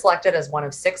we were selected as one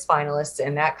of 6 finalists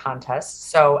in that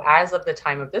contest. So as of the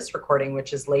time of this recording,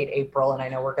 which is late April, and I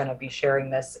know we're going to be sharing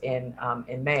this in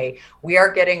May, we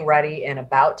are getting ready in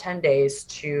about 10 days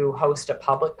to host a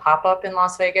public pop-up in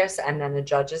Las Vegas and then a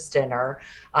judge's dinner.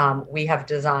 We have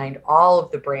designed all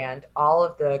of the brand, all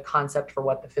of the concept for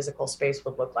what the physical space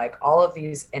would look like, all of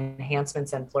these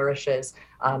enhancements and flourishes.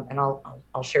 And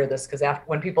I'll share this because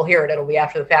when people hear it, it'll be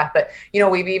after the fact. But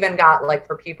we've even got, like,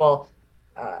 for people,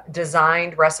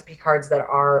 designed recipe cards that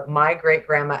are my great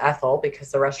grandma Ethel,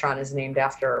 because the restaurant is named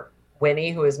after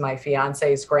Winnie, who is my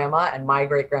fiance's grandma, and my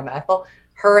great grandma Ethel.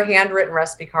 Her handwritten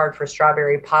recipe card for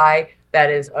strawberry pie that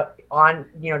is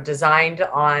designed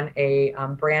on a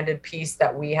branded piece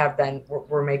that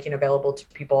we're making available to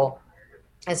people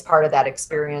as part of that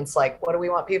experience. Like, what do we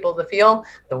want people to feel?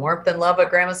 The warmth and love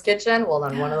of Grandma's Kitchen. Well,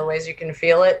 then one of the ways you can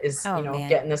feel it is,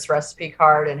 getting this recipe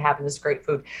card and having this great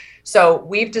food. So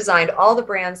we've designed all the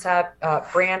brand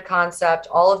concept,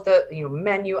 all of the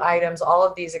menu items, all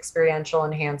of these experiential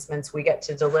enhancements. We get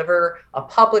to deliver a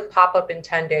public pop-up in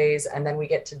 10 days, and then we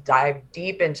get to dive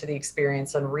deep into the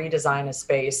experience and redesign a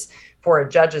space for a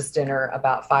judge's dinner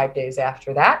about 5 days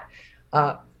after that.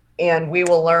 And we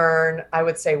will learn, I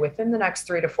would say, within the next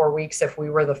 3 to 4 weeks, if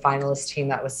we were the finalist team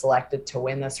that was selected to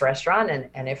win this restaurant.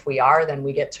 And if we are, then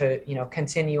we get to,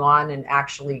 continue on and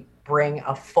actually bring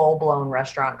a full-blown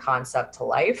restaurant concept to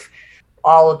life.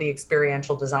 All of the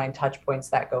experiential design touch points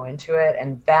that go into it.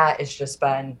 And that has just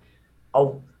been a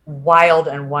wild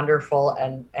and wonderful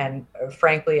and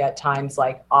frankly, at times,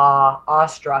 like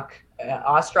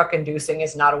awe-struck-inducing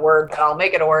is not a word, but I'll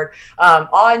make it a word.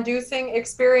 Awe-inducing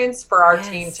experience for our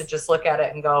team to just look at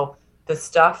it and go, the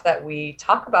stuff that we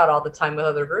talk about all the time with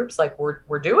other groups, like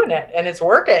we're doing it and it's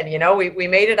working. We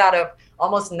made it out of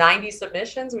almost 90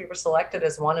 submissions. We were selected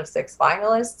as one of 6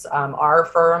 finalists. Our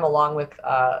firm, along with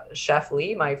Chef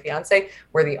Lee, my fiance,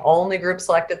 were the only group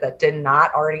selected that did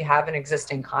not already have an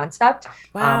existing concept.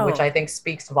 Wow. Which I think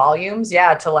speaks volumes,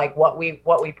 to like what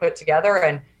we put together.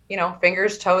 And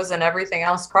fingers, toes, and everything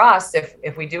else crossed.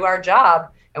 If we do our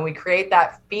job and we create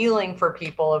that feeling for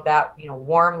people of that,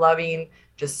 warm, loving,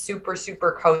 just super,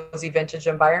 super cozy vintage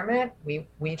environment, we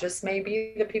just may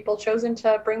be the people chosen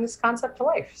to bring this concept to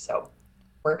life. So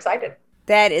we're excited.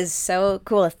 That is so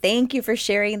cool. Thank you for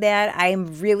sharing that.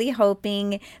 I'm really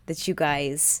hoping that you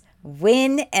guys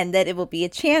win and that it will be a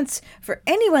chance for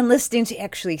anyone listening to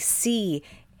actually see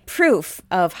proof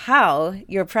of how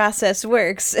your process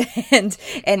works and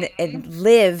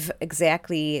live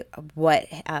exactly what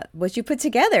you put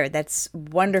together. That's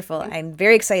wonderful. I'm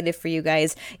very excited for you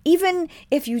guys. Even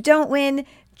if you don't win,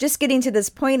 just getting to this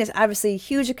point is obviously a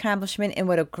huge accomplishment, and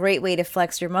what a great way to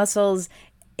flex your muscles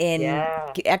in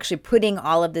actually putting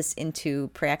all of this into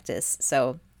practice.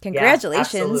 So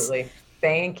congratulations. Yeah, absolutely.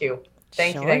 Thank you.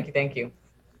 Thank you.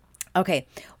 Okay.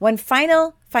 One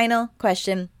final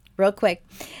question, real quick,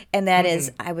 and that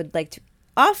is, I would like to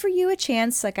offer you a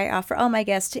chance, like I offer all my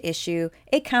guests, to issue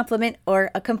a compliment or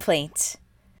a complaint.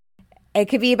 It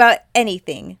could be about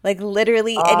anything, like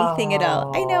literally anything at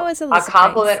all. I know it's a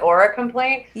compliment or a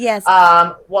complaint. Yes.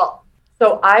 Well,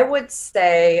 so I would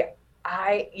say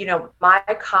my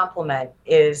compliment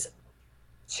is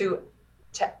to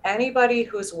anybody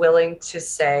who's willing to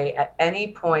say at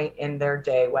any point in their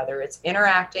day, whether it's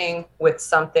interacting with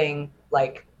something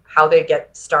like how they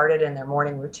get started in their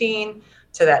morning routine,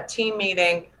 to that team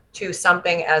meeting, to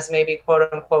something as maybe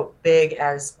quote unquote big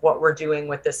as what we're doing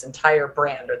with this entire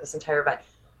brand or this entire event.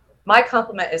 My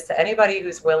compliment is to anybody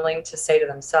who's willing to say to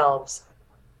themselves,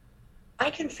 I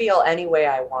can feel any way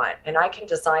I want, and I can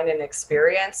design an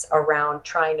experience around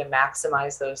trying to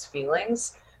maximize those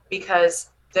feelings, because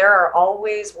there are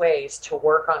always ways to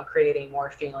work on creating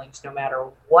more feelings, no matter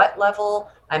what level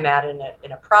I'm at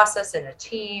in a process, in a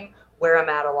team, where I'm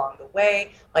at along the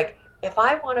way. Like, if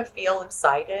I want to feel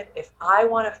excited, if I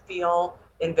want to feel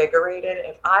invigorated,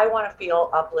 if I want to feel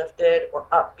uplifted or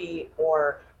upbeat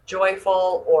or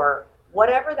joyful or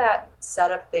whatever that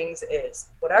set of things is,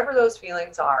 whatever those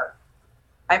feelings are,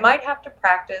 I might have to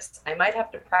practice. I might have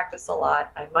to practice a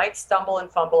lot. I might stumble and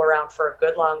fumble around for a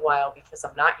good long while because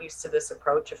I'm not used to this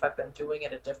approach if I've been doing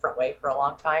it a different way for a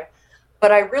long time.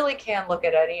 But I really can look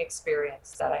at any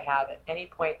experience that I have at any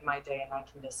point in my day, and I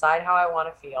can decide how I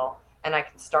want to feel, and I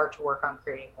can start to work on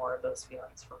creating more of those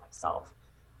feelings for myself.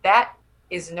 That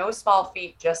is no small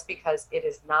feat, just because it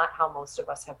is not how most of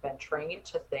us have been trained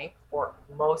to think for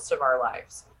most of our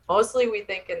lives. Mostly we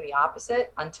think in the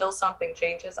opposite. Until something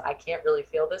changes, I can't really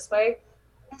feel this way.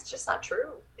 It's just not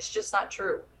true. It's just not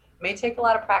true. It may take a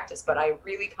lot of practice, but I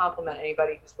really compliment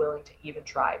anybody who's willing to even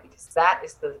try, because that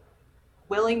is the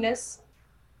willingness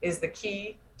is the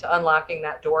key to unlocking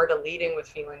that door to leading with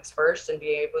feelings first, and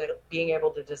being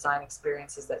able to design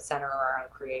experiences that center around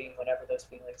creating whatever those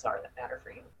feelings are that matter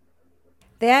for you.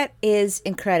 That is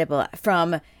incredible.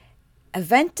 From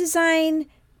event design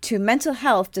to mental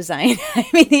health design. I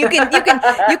mean, you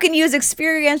can use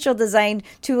experiential design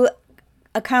to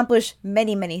accomplish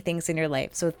many, many things in your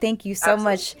life. So thank you so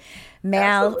much,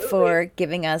 Mal, for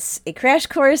giving us a crash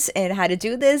course in how to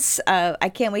do this. I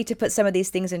can't wait to put some of these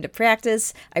things into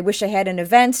practice. I wish I had an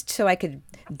event so I could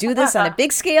do this on a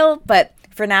big scale, but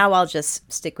for now, I'll just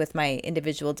stick with my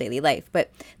individual daily life.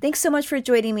 But thanks so much for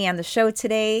joining me on the show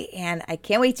today, and I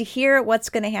can't wait to hear what's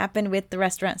going to happen with the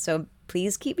restaurant. So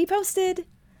please keep me posted.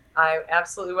 I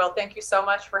absolutely will. Thank you so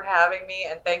much for having me.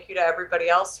 And thank you to everybody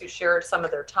else who shared some of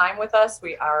their time with us.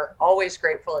 We are always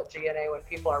grateful at GNA when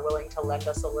people are willing to lend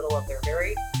us a little of their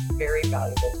very, very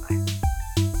valuable time.